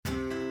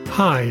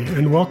Hi,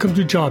 and welcome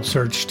to Job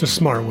Search the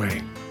Smart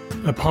Way,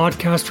 a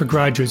podcast for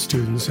graduate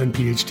students and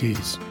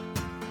PhDs.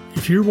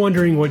 If you're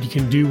wondering what you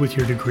can do with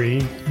your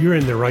degree, you're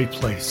in the right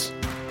place.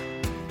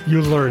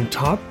 You'll learn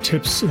top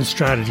tips and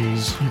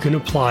strategies you can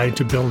apply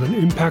to build an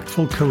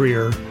impactful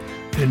career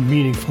and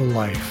meaningful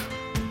life.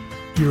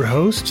 Your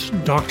host,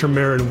 Dr.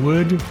 Maren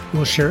Wood,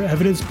 will share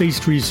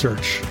evidence-based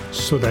research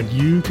so that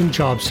you can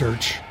job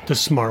search the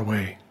smart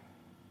way.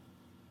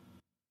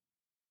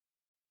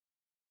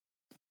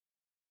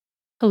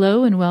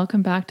 Hello and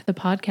welcome back to the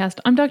podcast.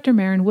 I'm Dr.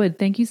 Maren Wood.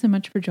 Thank you so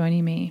much for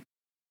joining me.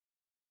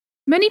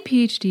 Many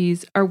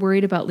PhDs are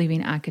worried about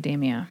leaving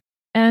academia,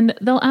 and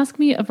they'll ask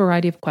me a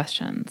variety of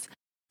questions.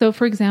 So,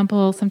 for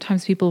example,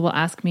 sometimes people will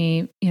ask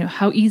me,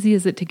 how easy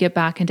is it to get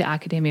back into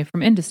academia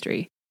from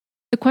industry?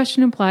 The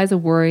question implies a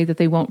worry that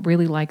they won't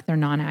really like their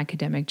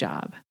non-academic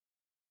job.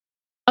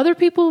 Other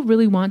people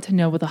really want to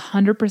know with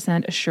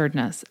 100%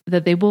 assuredness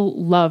that they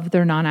will love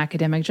their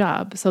non-academic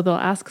job. So they'll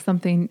ask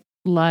something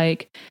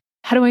like,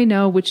 how do I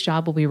know which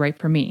job will be right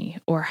for me?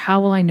 Or how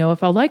will I know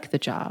if I'll like the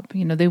job?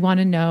 They want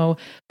to know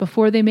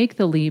before they make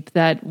the leap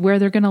that where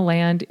they're going to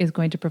land is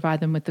going to provide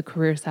them with the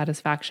career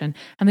satisfaction.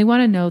 And they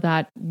want to know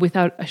that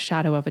without a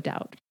shadow of a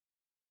doubt.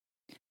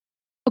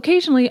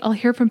 Occasionally, I'll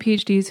hear from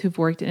PhDs who've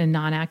worked in a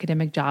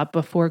non-academic job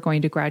before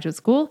going to graduate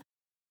school,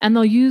 and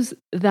they'll use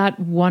that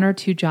one or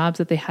two jobs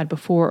that they had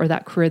before or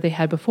that career they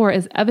had before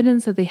as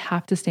evidence that they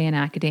have to stay in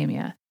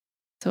academia.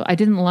 So I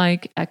didn't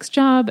like X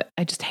job,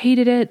 I just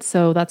hated it,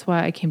 so that's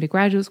why I came to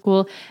graduate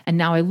school, and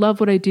now I love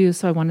what I do,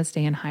 so I want to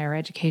stay in higher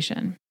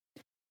education.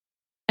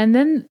 And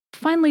then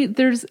finally,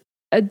 there's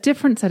a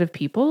different set of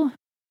people.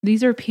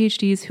 These are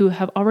PhDs who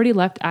have already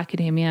left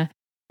academia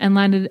and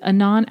landed a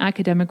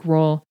non-academic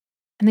role,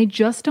 and they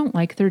just don't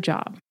like their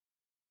job.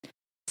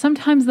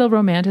 Sometimes they'll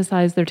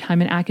romanticize their time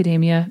in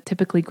academia,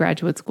 typically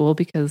graduate school,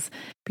 because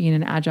being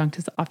an adjunct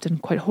is often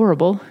quite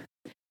horrible.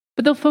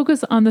 But they'll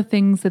focus on the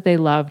things that they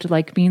loved,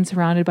 like being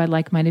surrounded by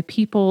like-minded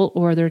people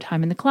or their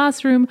time in the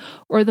classroom,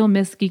 or they'll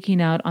miss geeking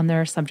out on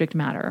their subject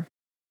matter.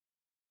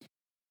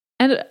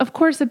 And of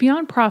course, at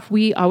Beyond Prof,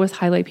 we always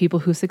highlight people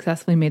who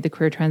successfully made the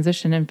career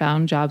transition and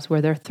found jobs where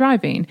they're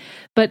thriving.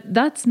 But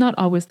that's not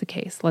always the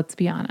case, let's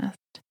be honest.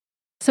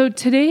 So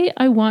today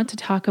I want to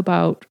talk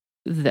about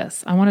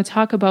this. I want to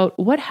talk about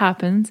what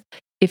happens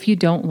if you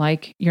don't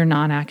like your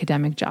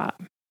non-academic job.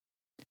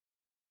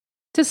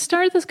 To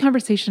start this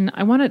conversation,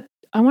 I want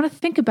to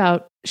think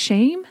about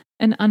shame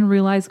and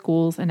unrealized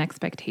goals and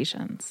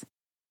expectations.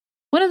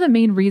 One of the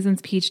main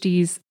reasons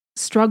PhDs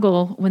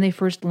struggle when they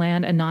first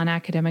land a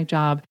non-academic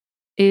job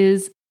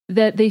is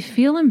that they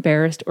feel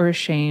embarrassed or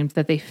ashamed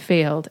that they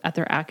failed at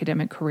their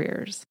academic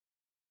careers.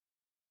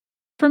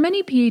 For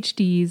many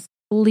PhDs,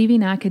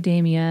 leaving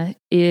academia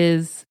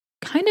is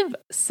kind of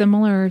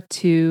similar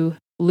to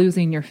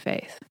losing your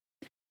faith.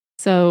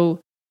 So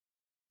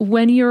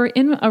when you're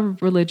in a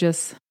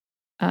religious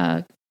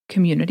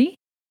community,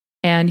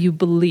 and you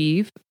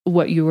believe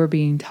what you were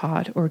being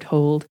taught or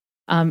told.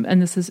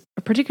 And this is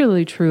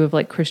particularly true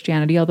of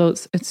Christianity, although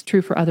it's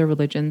true for other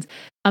religions.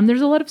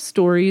 There's a lot of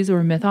stories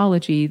or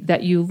mythology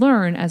that you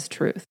learn as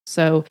truth.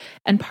 So,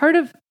 and part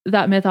of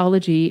that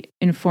mythology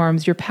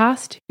informs your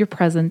past, your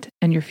present,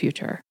 and your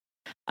future.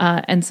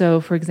 And so,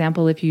 for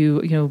example, if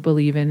you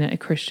believe in a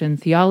Christian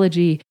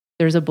theology,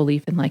 there's a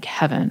belief in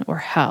heaven or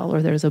hell,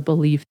 or there's a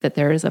belief that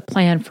there is a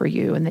plan for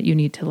you and that you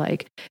need to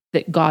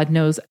that God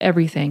knows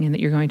everything and that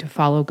you're going to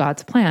follow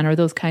God's plan, or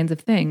those kinds of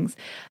things.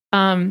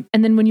 And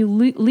then when you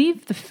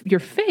leave your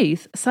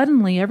faith,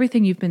 suddenly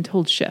everything you've been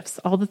told shifts.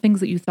 All the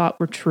things that you thought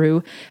were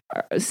true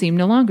seem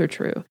no longer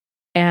true.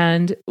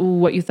 And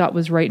what you thought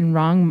was right and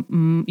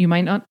wrong, you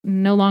might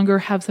no longer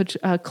have such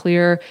a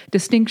clear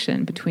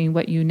distinction between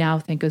what you now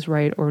think is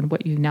right or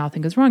what you now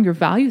think is wrong. Your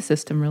value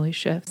system really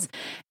shifts.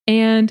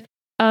 And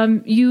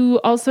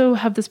you also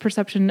have this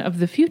perception of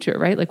the future,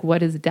 right?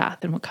 What is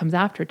death and what comes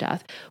after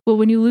death? Well,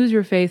 when you lose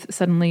your faith,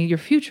 suddenly your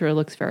future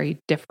looks very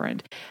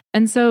different.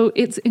 And so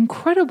it's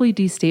incredibly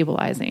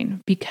destabilizing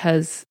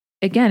because,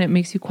 again, it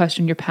makes you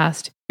question your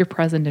past, your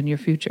present, and your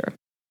future.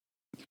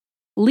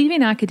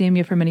 Leaving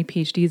academia for many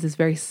PhDs is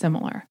very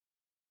similar.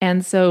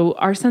 And so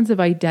our sense of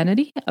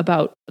identity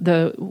about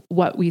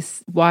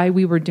why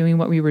we were doing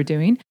what we were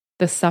doing,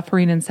 the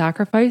suffering and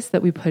sacrifice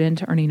that we put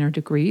into earning our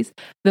degrees,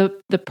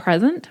 the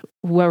present,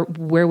 where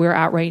we're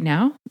at right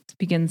now,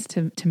 begins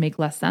to make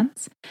less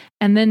sense.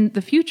 And then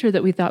the future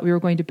that we thought we were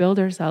going to build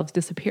ourselves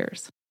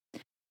disappears.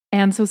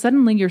 And so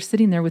suddenly you're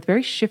sitting there with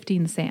very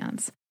shifting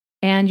sands,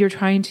 and you're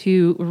trying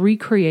to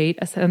recreate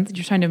a sense,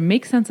 you're trying to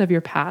make sense of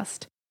your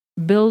past,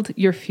 build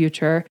your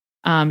future,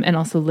 and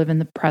also live in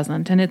the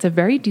present. And it's a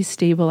very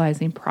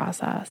destabilizing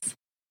process.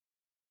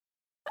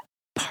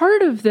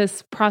 Part of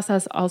this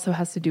process also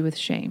has to do with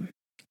shame.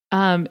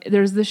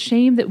 There's the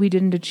shame that we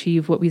didn't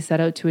achieve what we set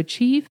out to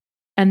achieve,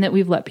 and that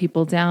we've let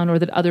people down, or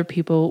that other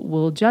people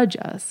will judge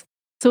us.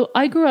 So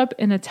I grew up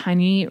in a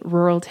tiny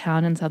rural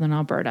town in southern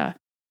Alberta,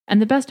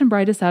 And the best and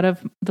brightest out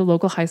of the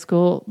local high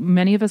school,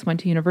 many of us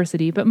went to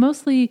university, but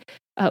mostly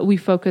we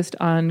focused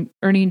on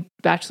earning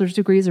bachelor's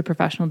degrees or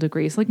professional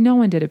degrees. Like no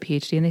one did a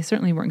PhD, and they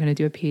certainly weren't going to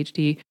do a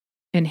PhD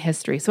in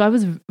history. So I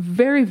was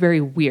very,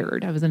 very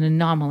weird. I was an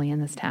anomaly in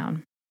this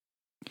town.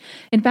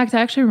 In fact,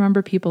 I actually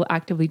remember people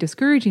actively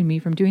discouraging me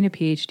from doing a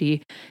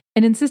PhD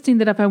and insisting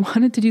that if I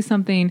wanted to do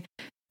something,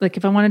 like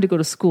if I wanted to go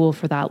to school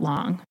for that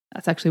long,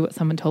 that's actually what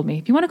someone told me.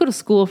 If you want to go to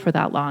school for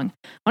that long,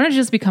 why don't you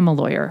just become a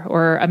lawyer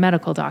or a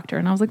medical doctor?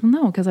 And I was like,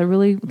 no, because I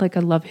really I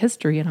love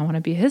history and I want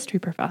to be a history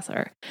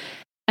professor.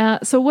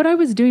 So what I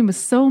was doing was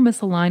so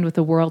misaligned with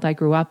the world I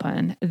grew up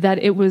in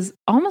that it was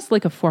almost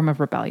like a form of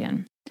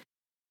rebellion.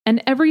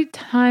 And every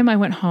time I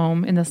went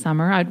home in the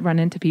summer, I'd run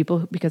into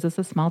people, because it's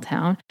a small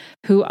town,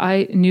 who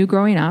I knew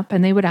growing up,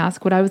 and they would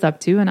ask what I was up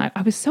to. And I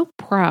was so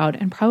proud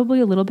and probably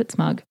a little bit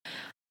smug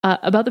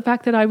about the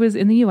fact that I was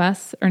in the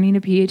US earning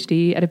a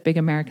PhD at a big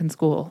American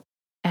school.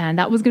 And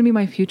that was going to be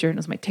my future. And it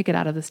was my ticket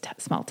out of this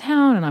small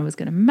town, and I was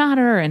going to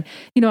matter. And,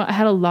 I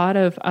had a lot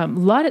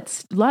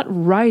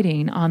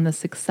riding on the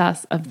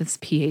success of this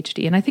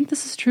PhD. And I think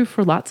this is true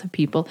for lots of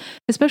people,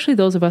 especially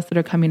those of us that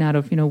are coming out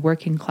of,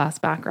 working class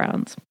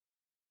backgrounds.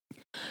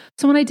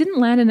 So when I didn't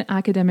land an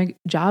academic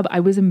job, I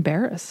was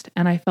embarrassed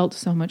and I felt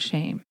so much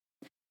shame.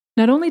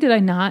 Not only did I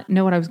not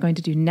know what I was going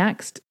to do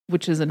next,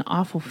 which is an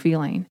awful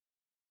feeling,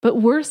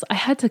 but worse, I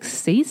had to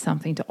say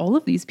something to all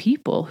of these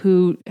people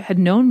who had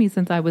known me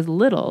since I was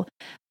little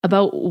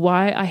about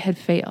why I had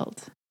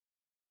failed.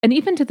 And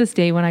even to this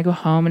day, when I go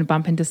home and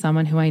bump into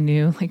someone who I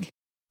knew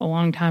a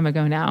long time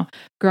ago now,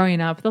 growing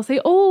up, they'll say,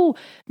 "Oh,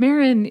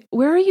 Maren,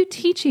 where are you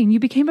teaching? You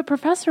became a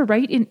professor,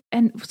 right?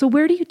 And so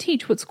where do you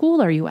teach? What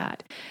school are you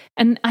at?"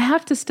 And I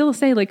have to still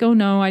say "Oh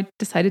no, I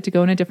decided to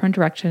go in a different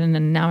direction.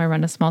 And now I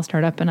run a small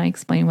startup and I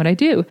explain what I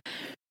do."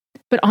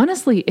 But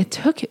honestly, it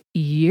took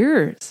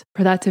years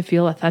for that to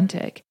feel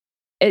authentic.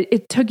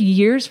 It took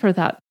years for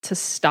that to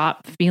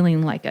stop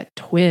feeling like a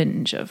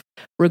twinge of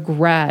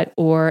regret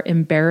or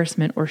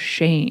embarrassment or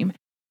shame.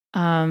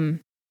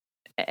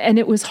 And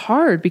it was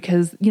hard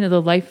because,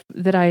 the life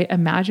that I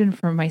imagined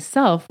for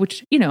myself,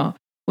 which,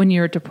 when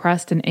you're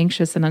depressed and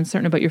anxious and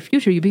uncertain about your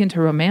future, you begin to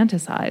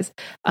romanticize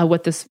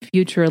what this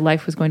future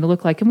life was going to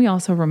look like. And we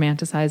also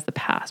romanticize the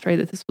past, right?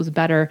 That this was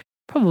better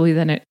probably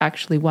than it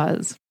actually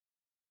was.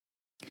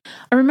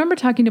 I remember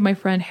talking to my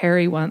friend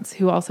Harry once,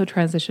 who also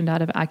transitioned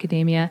out of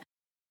academia.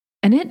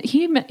 And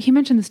he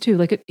mentioned this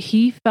too,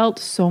 he felt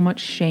so much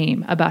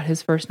shame about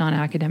his first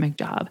non-academic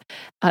job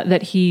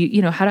that he,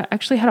 had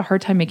a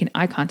hard time making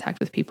eye contact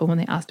with people when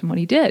they asked him what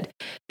he did.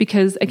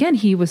 Because again,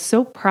 he was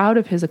so proud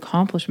of his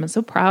accomplishments,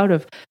 so proud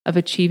of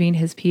achieving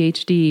his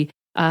PhD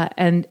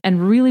and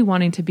really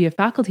wanting to be a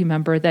faculty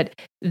member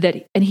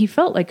and he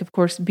felt like, of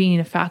course, being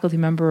a faculty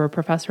member or a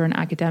professor and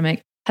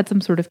academic had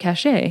some sort of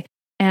cachet.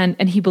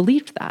 And he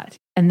believed that.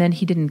 And then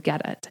he didn't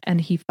get it.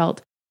 And he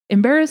felt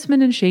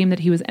embarrassment and shame that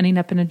he was ending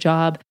up in a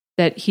job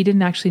that he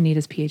didn't actually need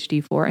his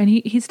PhD for. And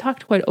he's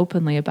talked quite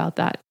openly about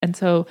that. And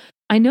so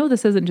I know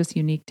this isn't just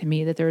unique to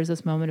me, that there is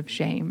this moment of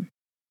shame.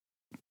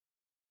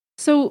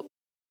 So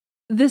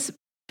this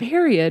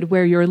period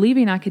where you're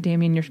leaving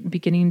academia and you're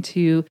beginning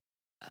to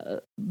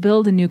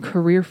build a new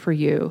career for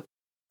you,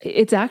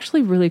 it's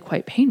actually really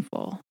quite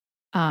painful.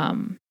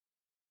 And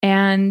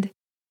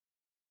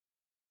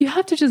you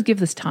have to just give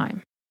this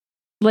time.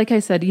 Like I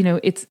said,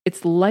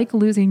 it's like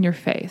losing your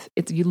faith.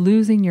 It's you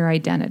losing your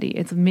identity.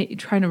 It's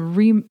trying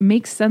to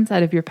make sense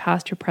out of your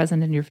past, your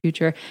present, and your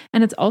future.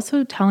 And it's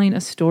also telling a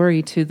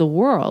story to the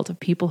world of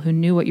people who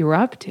knew what you were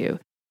up to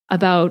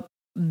about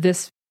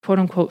this quote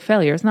unquote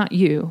failure. It's not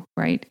you,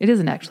 right? It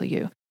isn't actually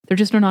you. There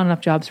just are not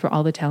enough jobs for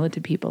all the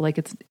talented people.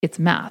 It's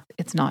math.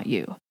 It's not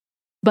you.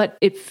 But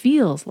it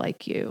feels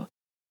like you.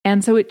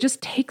 And so it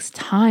just takes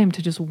time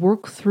to just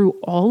work through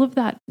all of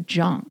that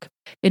junk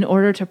in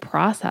order to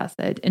process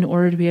it, in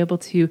order to be able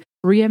to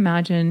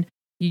reimagine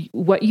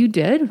what you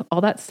did, all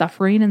that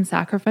suffering and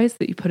sacrifice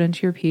that you put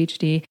into your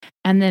PhD,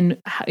 and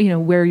then,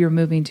 where you're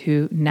moving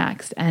to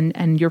next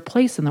and your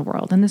place in the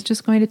world. And it's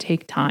just going to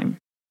take time.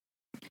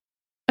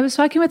 I was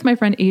talking with my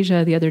friend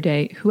Asia the other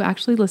day, who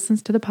actually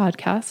listens to the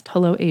podcast.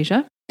 Hello,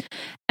 Asia.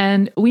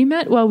 And we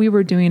met while we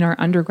were doing our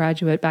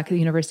undergraduate back at the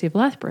University of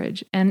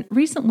Lethbridge. And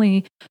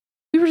recently,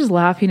 we were just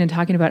laughing and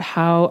talking about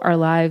how our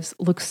lives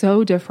look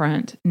so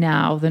different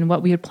now than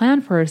what we had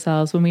planned for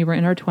ourselves when we were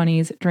in our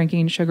 20s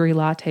drinking sugary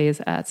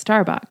lattes at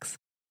Starbucks.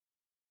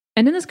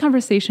 And in this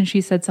conversation, she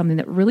said something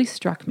that really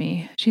struck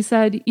me. She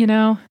said,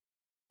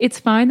 it's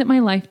fine that my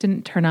life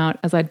didn't turn out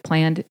as I'd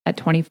planned at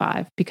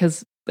 25,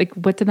 because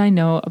what did I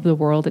know of the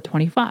world at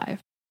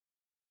 25?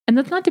 And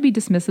that's not to be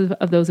dismissive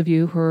of those of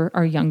you who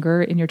are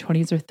younger in your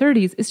 20s or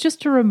 30s. It's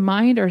just to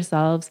remind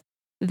ourselves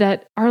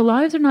that our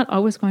lives are not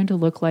always going to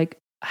look like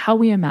how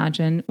we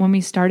imagine when we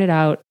started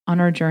out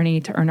on our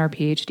journey to earn our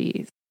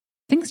PhDs.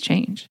 Things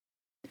change.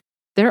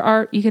 There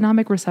are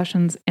economic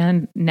recessions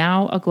and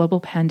now a global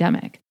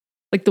pandemic.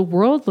 The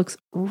world looks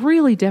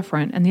really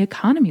different and the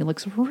economy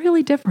looks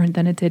really different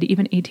than it did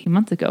even 18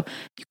 months ago.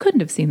 You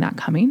couldn't have seen that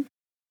coming.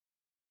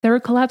 There are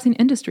collapsing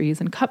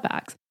industries and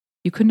cutbacks.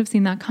 You couldn't have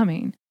seen that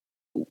coming.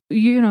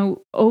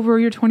 Over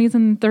your 20s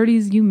and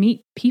 30s, you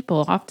meet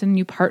people. Often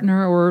you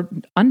partner or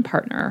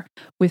unpartner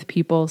with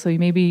people. So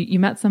maybe you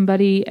met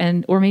somebody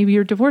or maybe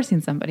you're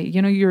divorcing somebody.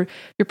 Your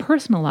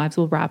personal lives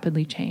will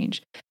rapidly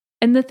change.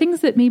 And the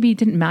things that maybe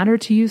didn't matter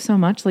to you so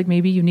much, like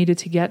maybe you needed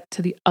to get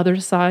to the other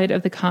side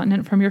of the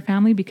continent from your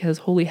family because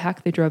holy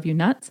heck, they drove you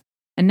nuts.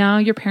 And now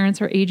your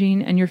parents are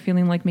aging and you're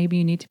feeling like maybe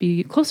you need to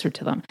be closer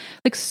to them.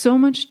 Like so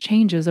much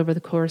changes over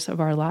the course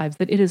of our lives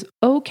that it is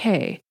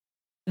okay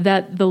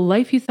that the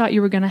life you thought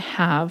you were going to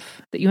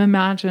have, that you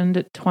imagined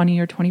at 20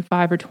 or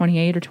 25 or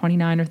 28 or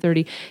 29 or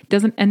 30,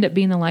 doesn't end up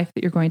being the life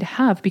that you're going to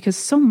have, because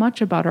so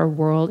much about our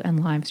world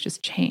and lives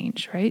just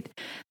change, right?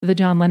 The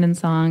John Lennon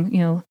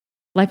song,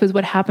 life is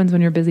what happens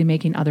when you're busy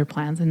making other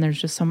plans. And there's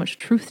just so much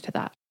truth to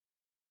that.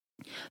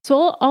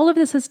 So all of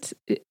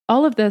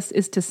this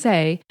is to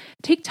say,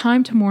 take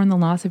time to mourn the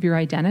loss of your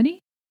identity,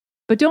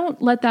 but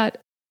don't let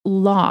that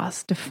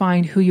loss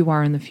define who you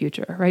are in the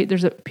future, right?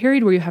 There's a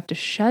period where you have to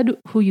shed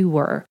who you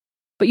were,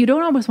 but you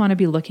don't always want to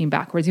be looking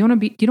backwards. You don't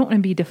want to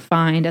be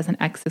defined as an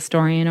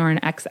ex-historian or an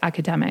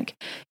ex-academic.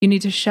 You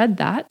need to shed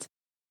that,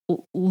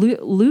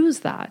 lose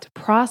that,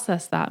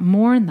 process that,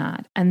 mourn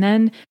that, and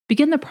then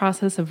begin the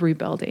process of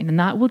rebuilding. And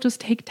that will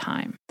just take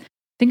time.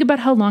 Think about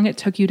how long it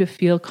took you to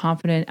feel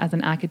confident as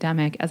an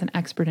academic, as an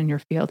expert in your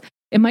field.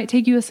 It might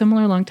take you a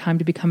similar long time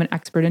to become an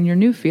expert in your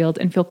new field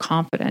and feel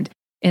confident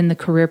in the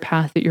career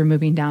path that you're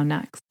moving down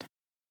next.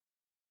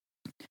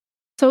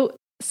 So,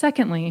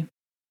 secondly,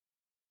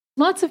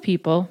 lots of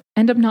people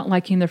end up not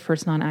liking their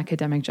first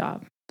non-academic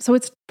job. So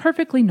it's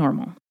perfectly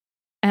normal.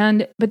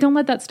 But don't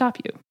let that stop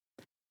you.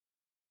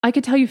 I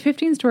could tell you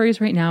 15 stories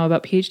right now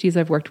about PhDs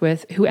I've worked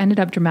with who ended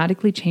up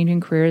dramatically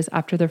changing careers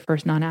after their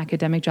first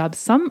non-academic job,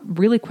 some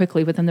really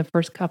quickly within the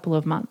first couple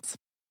of months.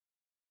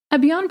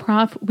 At Beyond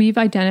Prof, we've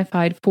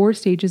identified 4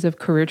 stages of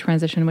career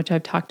transition, which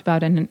I've talked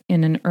about in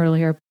an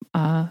earlier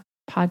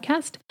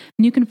podcast.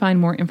 And you can find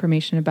more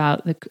information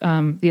about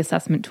the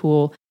assessment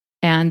tool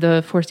and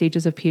the 4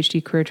 stages of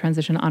PhD career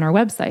transition on our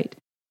website.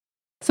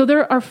 So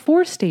there are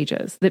 4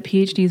 stages that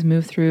PhDs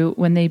move through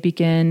when they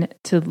begin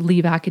to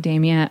leave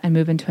academia and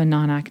move into a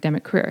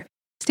non-academic career.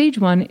 Stage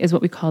 1 is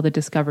what we call the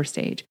discover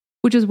stage,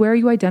 which is where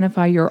you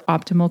identify your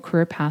optimal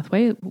career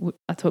pathway.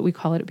 That's what we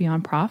call it at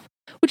Beyond Prof,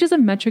 which is a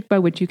metric by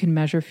which you can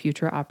measure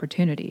future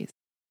opportunities.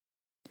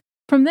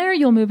 From there,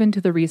 you'll move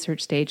into the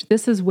research stage.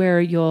 This is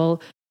where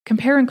you'll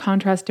compare and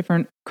contrast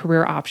different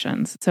career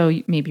options.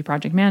 So maybe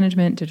project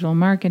management, digital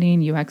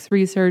marketing, UX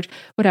research,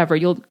 whatever.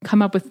 You'll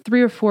come up with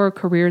 3 or 4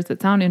 careers that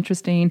sound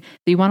interesting,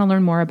 that you want to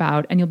learn more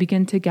about, and you'll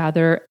begin to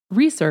gather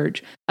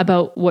research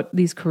about what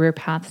these career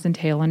paths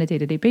entail on a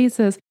day-to-day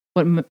basis,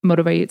 what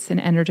motivates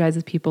and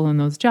energizes people in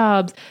those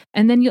jobs,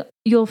 and then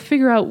you'll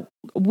figure out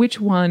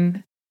which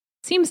one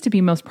seems to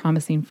be most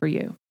promising for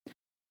you.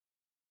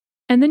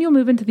 And then you'll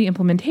move into the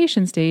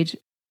implementation stage.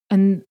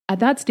 And at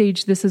that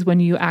stage, this is when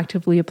you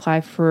actively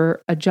apply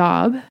for a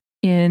job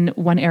in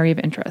one area of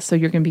interest. So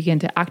you're going to begin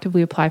to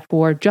actively apply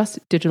for just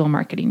digital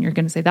marketing. You're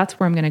going to say, that's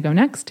where I'm going to go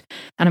next.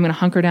 And I'm going to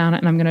hunker down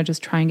and I'm going to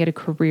just try and get a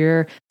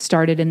career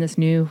started in this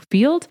new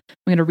field.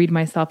 I'm going to read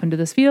myself into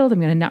this field. I'm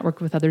going to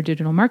network with other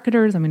digital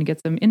marketers. I'm going to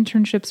get some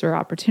internships or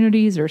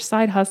opportunities or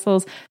side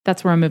hustles.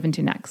 That's where I'm moving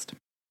to next.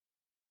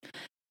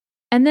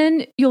 And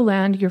then you'll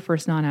land your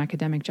first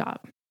non-academic job.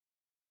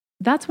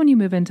 That's when you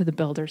move into the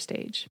builder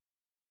stage.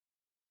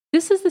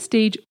 This is the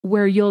stage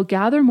where you'll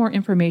gather more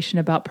information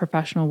about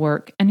professional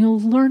work and you'll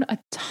learn a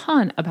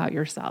ton about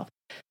yourself.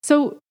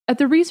 So at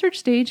the research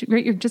stage,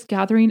 right, you're just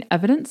gathering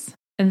evidence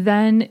and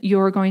then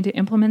you're going to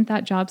implement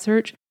that job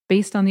search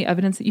based on the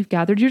evidence that you've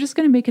gathered. You're just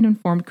going to make an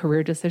informed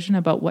career decision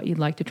about what you'd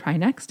like to try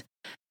next.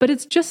 But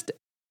it's just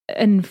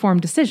an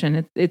informed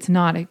decision. It's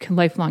not a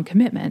lifelong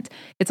commitment.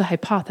 It's a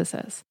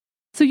hypothesis.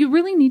 So you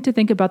really need to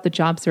think about the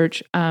job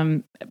search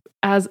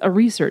as a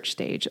research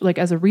stage, like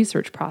as a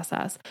research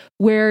process,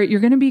 where you're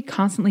going to be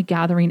constantly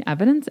gathering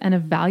evidence and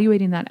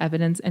evaluating that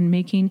evidence and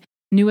making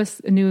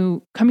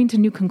coming to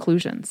new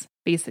conclusions,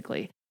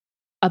 basically,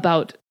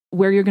 about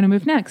where you're going to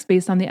move next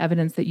based on the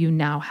evidence that you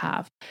now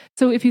have.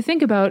 So if you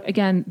think about,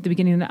 again, the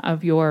beginning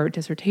of your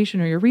dissertation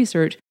or your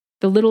research,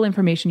 the little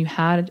information you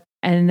had,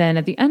 and then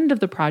at the end of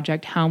the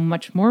project, how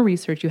much more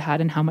research you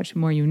had and how much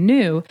more you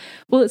knew,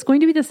 well, it's going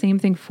to be the same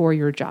thing for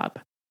your job.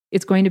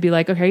 It's going to be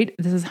like, okay,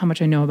 this is how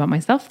much I know about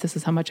myself. This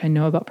is how much I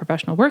know about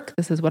professional work.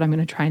 This is what I'm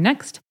going to try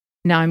next.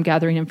 Now I'm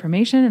gathering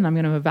information and I'm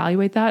going to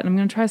evaluate that and I'm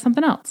going to try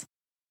something else.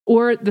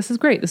 Or this is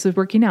great. This is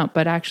working out,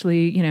 but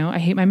actually, I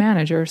hate my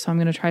manager, so I'm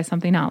going to try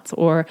something else.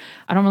 Or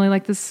I don't really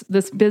like this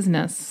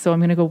business, so I'm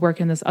going to go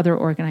work in this other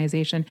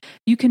organization.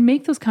 You can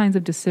make those kinds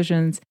of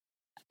decisions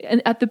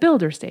at the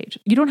builder stage.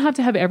 You don't have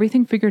to have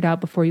everything figured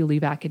out before you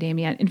leave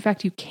academia. In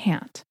fact, you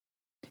can't.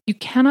 You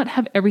cannot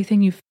have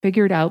everything you've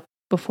figured out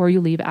before you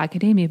leave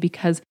academia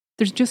because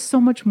there's just so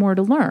much more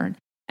to learn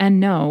and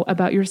know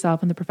about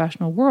yourself in the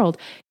professional world.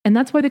 And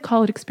that's why they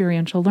call it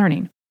experiential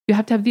learning. You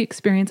have to have the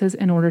experiences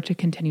in order to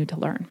continue to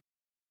learn.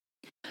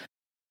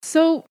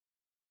 So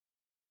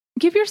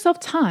give yourself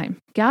time,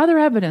 gather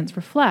evidence,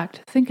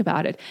 reflect, think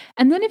about it.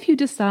 And then if you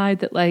decide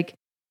that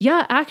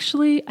yeah,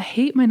 actually, I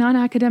hate my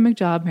non-academic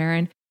job,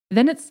 Maren,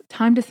 then it's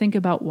time to think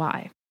about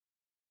why.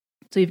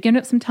 So you've given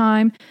it some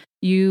time.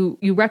 You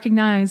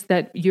recognize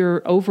that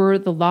you're over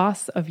the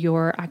loss of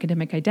your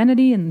academic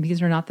identity, and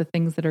these are not the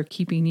things that are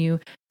keeping you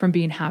from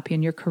being happy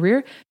in your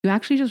career. You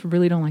actually just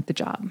really don't like the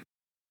job.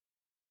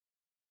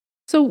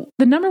 So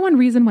the number one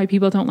reason why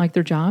people don't like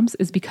their jobs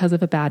is because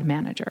of a bad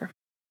manager.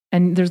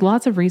 And there's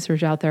lots of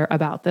research out there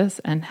about this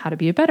and how to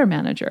be a better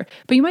manager,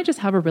 but you might just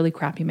have a really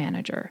crappy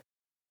manager.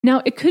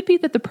 Now, it could be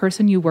that the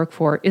person you work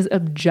for is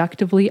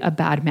objectively a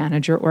bad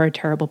manager or a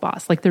terrible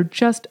boss. Like they're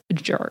just a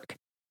jerk.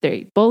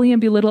 They bully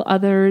and belittle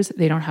others.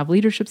 They don't have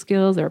leadership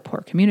skills. They're a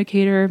poor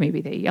communicator.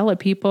 Maybe they yell at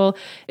people.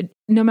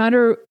 No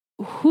matter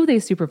who they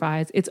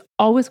supervise, it's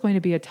always going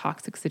to be a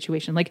toxic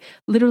situation. Like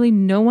literally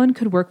no one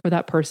could work for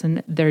that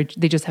person. They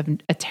just have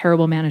a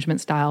terrible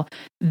management style.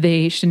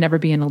 They should never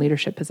be in a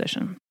leadership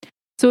position.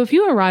 So if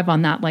you arrive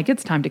on that,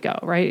 it's time to go,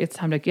 right? It's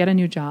time to get a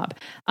new job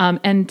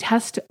and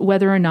test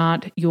whether or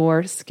not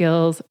your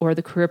skills or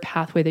the career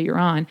pathway that you're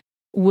on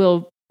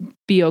will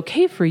be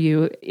okay for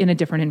you in a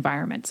different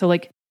environment. So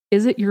think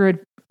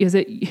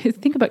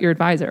about your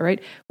advisor,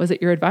 right? Was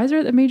it your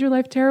advisor that made your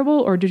life terrible,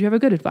 or did you have a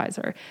good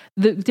advisor?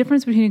 The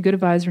difference between a good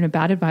advisor and a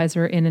bad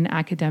advisor in an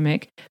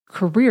academic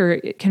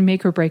career, it can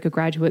make or break a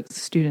graduate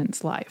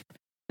student's life.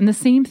 And the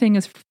same thing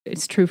is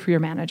true for your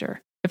manager.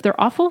 If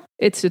they're awful,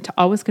 it's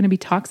always going to be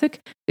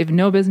toxic. They have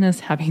no business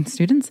having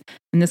students.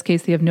 In this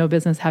case, they have no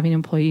business having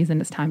employees,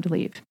 and it's time to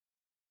leave.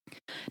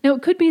 Now,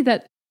 it could be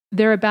that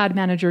they're a bad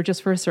manager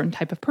just for a certain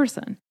type of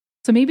person.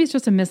 So maybe it's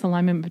just a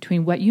misalignment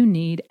between what you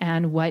need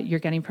and what you're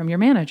getting from your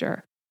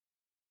manager.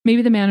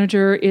 Maybe the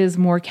manager is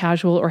more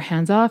casual or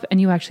hands-off, and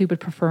you actually would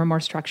prefer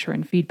more structure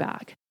and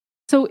feedback.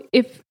 So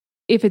if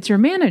it's your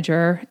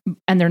manager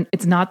and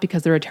it's not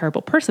because they're a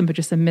terrible person, but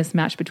just a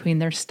mismatch between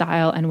their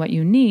style and what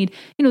you need,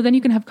 then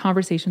you can have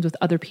conversations with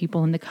other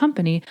people in the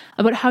company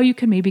about how you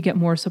can maybe get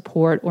more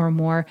support or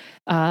more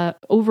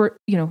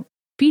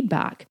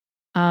feedback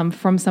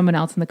from someone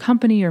else in the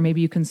company, or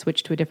maybe you can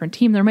switch to a different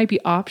team. There might be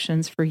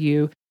options for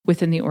you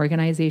within the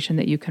organization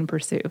that you can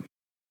pursue.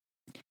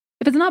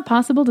 If it's not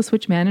possible to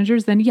switch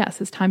managers, then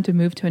yes, it's time to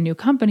move to a new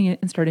company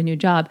and start a new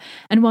job.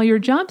 And while you're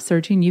job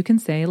searching, you can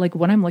say,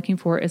 what I'm looking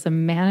for is a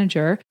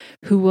manager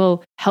who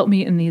will help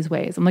me in these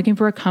ways. I'm looking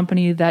for a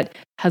company that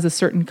has a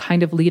certain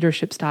kind of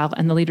leadership style,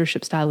 and the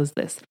leadership style is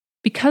this.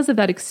 Because of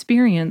that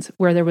experience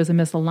where there was a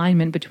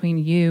misalignment between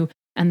you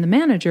and the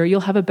manager,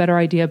 you'll have a better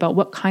idea about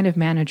what kind of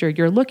manager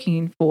you're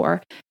looking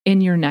for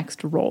in your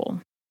next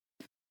role.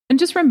 And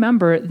just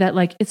remember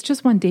that it's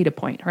just one data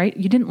point, right?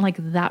 You didn't like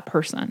that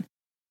person.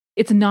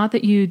 It's not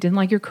that you didn't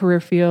like your career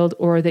field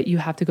or that you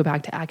have to go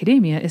back to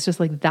academia. It's just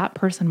that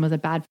person was a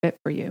bad fit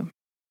for you.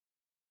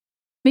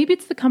 Maybe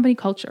it's the company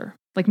culture.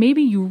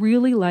 Maybe you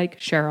really like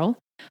Cheryl,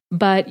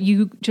 but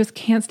you just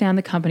can't stand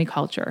the company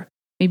culture.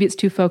 Maybe it's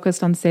too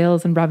focused on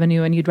sales and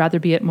revenue, and you'd rather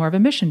be at more of a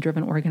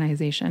mission-driven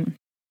organization.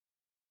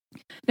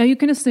 Now, you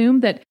can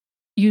assume that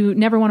you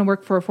never want to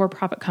work for a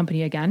for-profit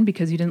company again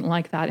because you didn't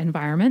like that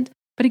environment.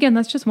 But again,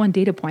 that's just one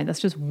data point. That's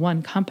just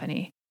one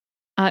company.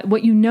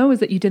 What you know is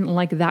that you didn't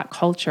like that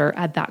culture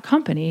at that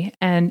company,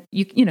 and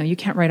you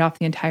can't write off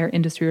the entire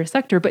industry or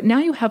sector, but now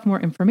you have more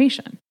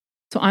information.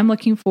 So I'm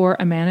looking for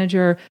a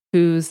manager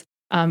who's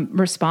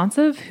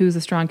responsive, who's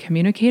a strong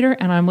communicator,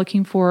 and I'm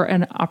looking for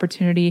an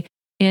opportunity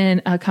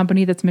in a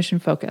company that's mission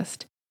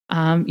focused.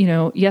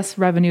 Yes,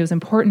 revenue is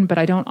important, but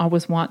I don't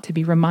always want to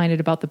be reminded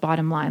about the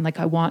bottom line.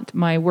 I want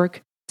my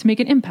work to make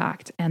an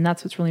impact, and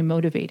that's what's really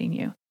motivating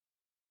you.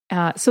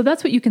 So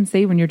that's what you can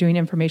say when you're doing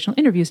informational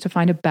interviews to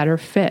find a better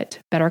fit,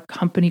 better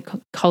company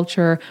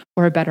culture,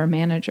 or a better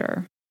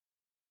manager.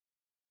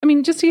 I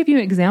mean, just to give you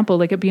an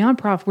example, at Beyond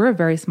Prof, we're a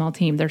very small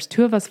team. There's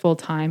 2 of us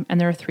full-time, and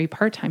there are 3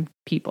 part-time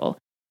people.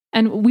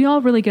 And we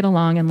all really get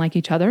along and like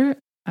each other.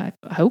 I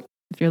hope,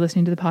 if you're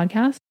listening to the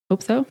podcast,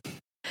 hope so.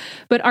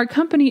 But our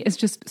company is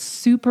just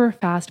super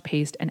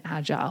fast-paced and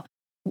agile.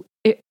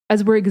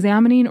 As we're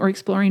examining or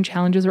exploring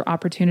challenges or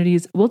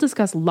opportunities, we'll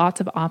discuss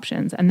lots of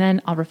options, and then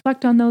I'll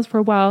reflect on those for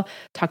a while,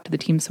 talk to the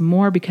team some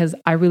more, because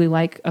I really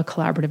like a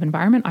collaborative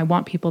environment. I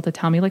want people to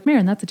tell me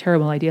Maren, that's a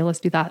terrible idea. Let's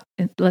do that.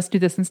 Let's do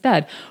this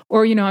instead.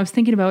 Or, I was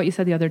thinking about what you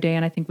said the other day,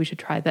 and I think we should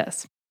try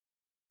this.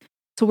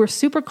 So we're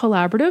super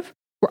collaborative.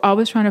 We're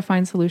always trying to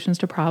find solutions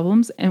to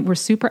problems, and we're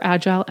super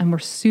agile, and we're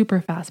super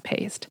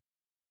fast-paced.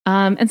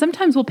 And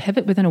sometimes we'll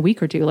pivot within a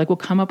week or two. We'll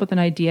come up with an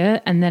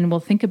idea and then we'll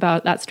think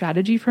about that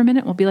strategy for a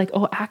minute. We'll be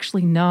oh,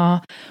 actually,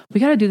 no,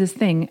 we got to do this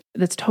thing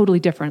that's totally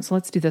different. So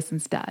let's do this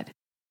instead.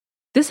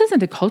 This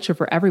isn't a culture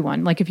for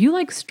everyone. If you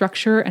like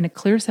structure and a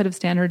clear set of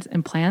standards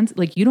and plans,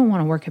 you don't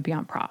want to work at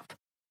Beyond Prof.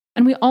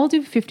 And we all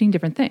do 15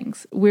 different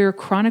things. We're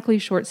chronically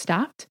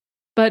short-staffed,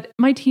 but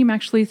my team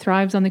actually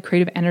thrives on the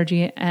creative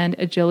energy and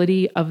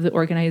agility of the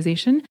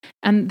organization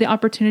and the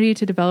opportunity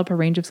to develop a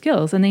range of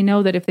skills. And they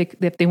know that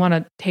if they want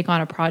to take on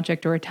a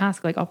project or a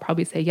task, I'll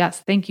probably say,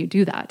 yes, thank you,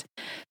 do that.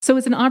 So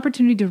it's an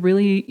opportunity to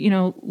really,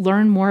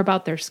 learn more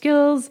about their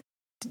skills,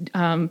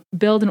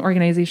 build an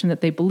organization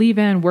that they believe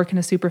in, work in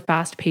a super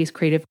fast-paced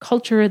creative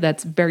culture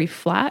that's very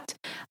flat,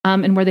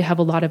 and where they have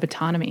a lot of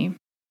autonomy.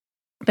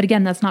 But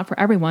again, that's not for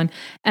everyone.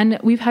 And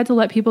we've had to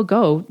let people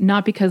go,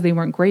 not because they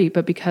weren't great,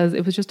 but because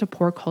it was just a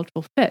poor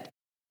cultural fit.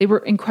 They were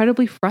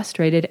incredibly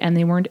frustrated and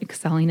they weren't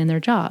excelling in their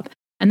job.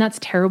 And that's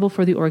terrible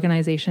for the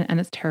organization and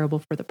it's terrible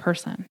for the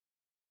person.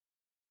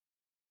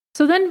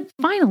 So then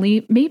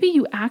finally, maybe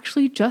you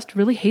actually just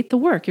really hate the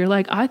work. You're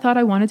like, I thought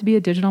I wanted to be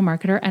a digital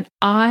marketer and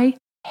I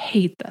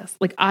hate this.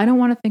 Like, I don't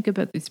want to think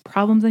about these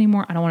problems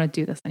anymore. I don't want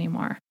to do this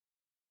anymore.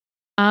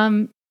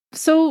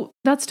 So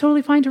that's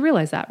totally fine to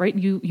realize that, right?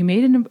 You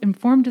made an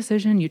informed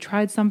decision, you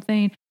tried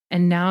something,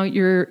 and now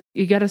you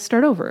got to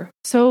start over.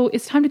 So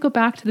it's time to go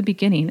back to the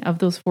beginning of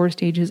those 4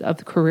 stages of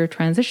the career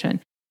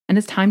transition. And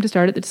it's time to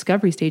start at the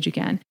discovery stage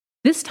again.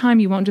 This time,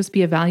 you won't just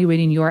be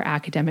evaluating your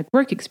academic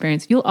work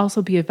experience. You'll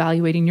also be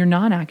evaluating your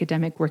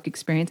non-academic work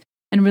experience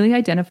and really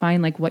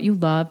identifying like what you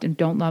loved and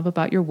don't love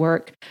about your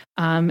work.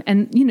 And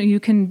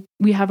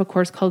we have a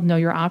course called Know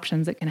Your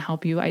Options that can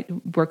help you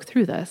work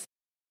through this.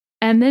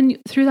 And then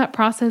through that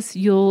process,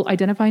 you'll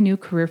identify new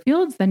career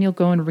fields. Then you'll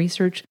go and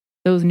research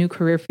those new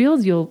career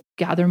fields. You'll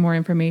gather more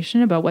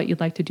information about what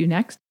you'd like to do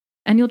next,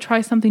 and you'll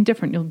try something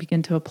different. You'll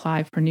begin to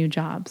apply for new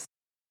jobs.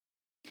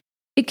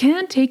 It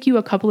can take you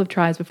a couple of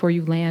tries before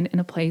you land in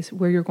a place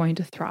where you're going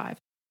to thrive,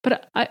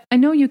 but I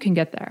know you can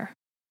get there.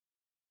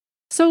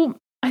 So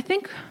I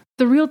think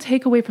the real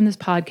takeaway from this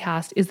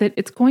podcast is that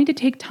it's going to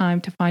take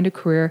time to find a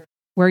career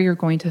where you're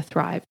going to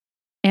thrive.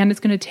 And it's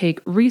going to take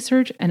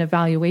research and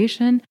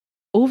evaluation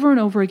over and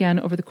over again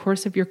over the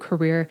course of your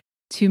career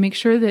to make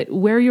sure that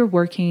where you're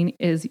working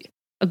is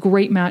a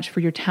great match for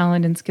your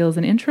talent and skills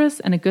and interests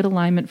and a good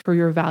alignment for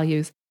your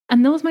values.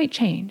 And those might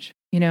change,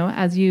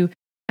 as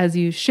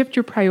you shift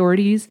your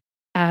priorities,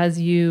 as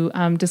you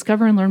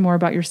discover and learn more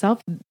about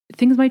yourself,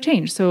 things might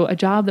change. So a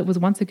job that was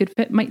once a good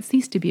fit might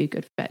cease to be a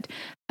good fit.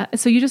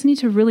 So you just need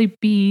to really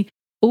be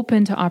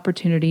open to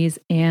opportunities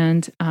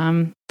and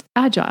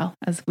agile,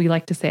 as we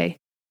like to say.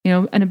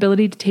 An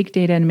ability to take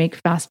data and make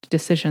fast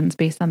decisions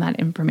based on that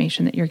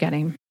information that you're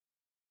getting.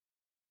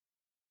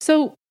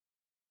 So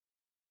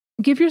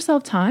give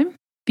yourself time,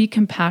 be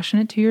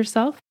compassionate to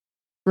yourself,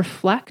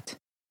 reflect,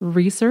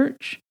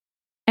 research,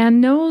 and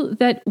know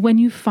that when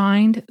you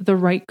find the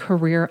right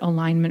career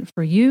alignment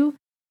for you,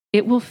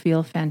 it will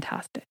feel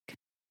fantastic.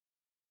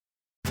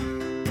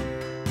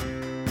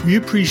 We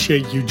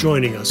appreciate you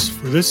joining us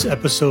for this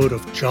episode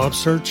of Job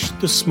Search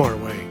the Smart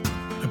Way,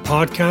 a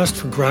podcast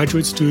for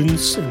graduate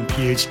students and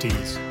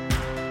PhDs.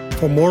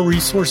 For more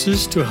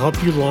resources to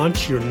help you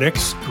launch your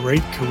next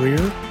great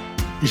career,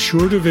 be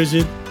sure to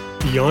visit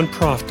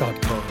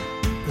beyondprof.com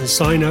and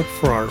sign up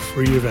for our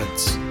free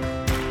events.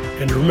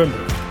 And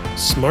remember,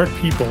 smart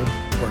people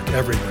work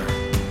everywhere.